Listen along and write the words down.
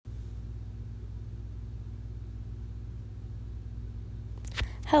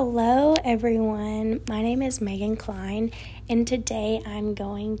Hello everyone, my name is Megan Klein, and today I'm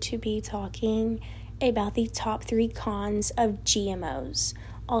going to be talking about the top 3 cons of GMOs,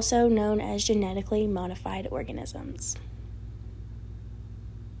 also known as genetically modified organisms.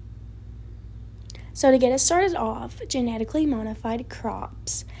 So to get us started off, genetically modified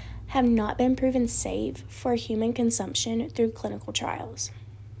crops have not been proven safe for human consumption through clinical trials.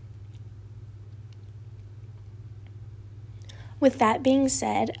 With that being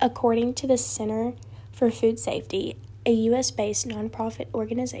said, according to the Center for Food Safety, a U.S.-based nonprofit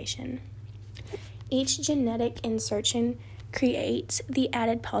organization, each genetic insertion creates the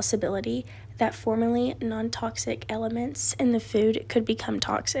added possibility that formerly non-toxic elements in the food could become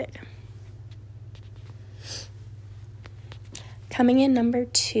toxic. Coming in number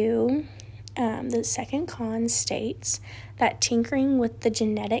 2, the second con states that tinkering with the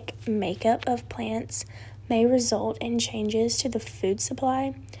genetic makeup of plants may result in changes to the food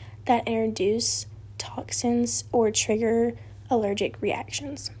supply that introduce toxins or trigger allergic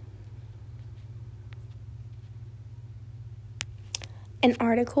reactions. An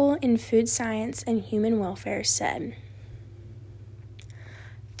article in Food Science and Human Welfare said,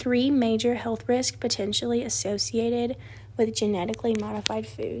 3 major health risks potentially associated with genetically modified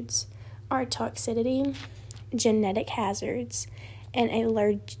foods are toxicity, genetic hazards, and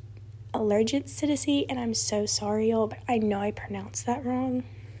allergicity, and I'm so sorry, y'all, but I know I pronounced that wrong.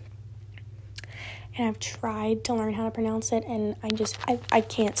 And I've tried to learn how to pronounce it, and I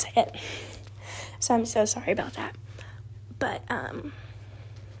can't say it. So I'm so sorry about that. But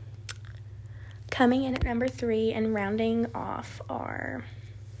coming in at number 3 and rounding up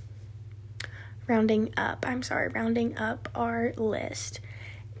our list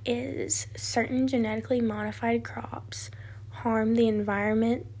is certain genetically modified crops harm the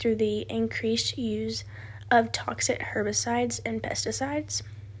environment through the increased use of toxic herbicides and pesticides.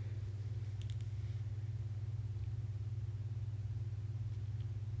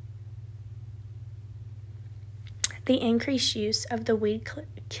 The increased use of the weed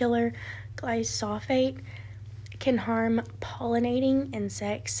killer glyphosate can harm pollinating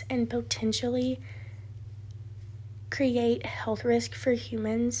insects and potentially create health risk for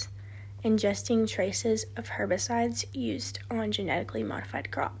humans ingesting traces of herbicides used on genetically modified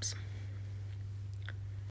crops.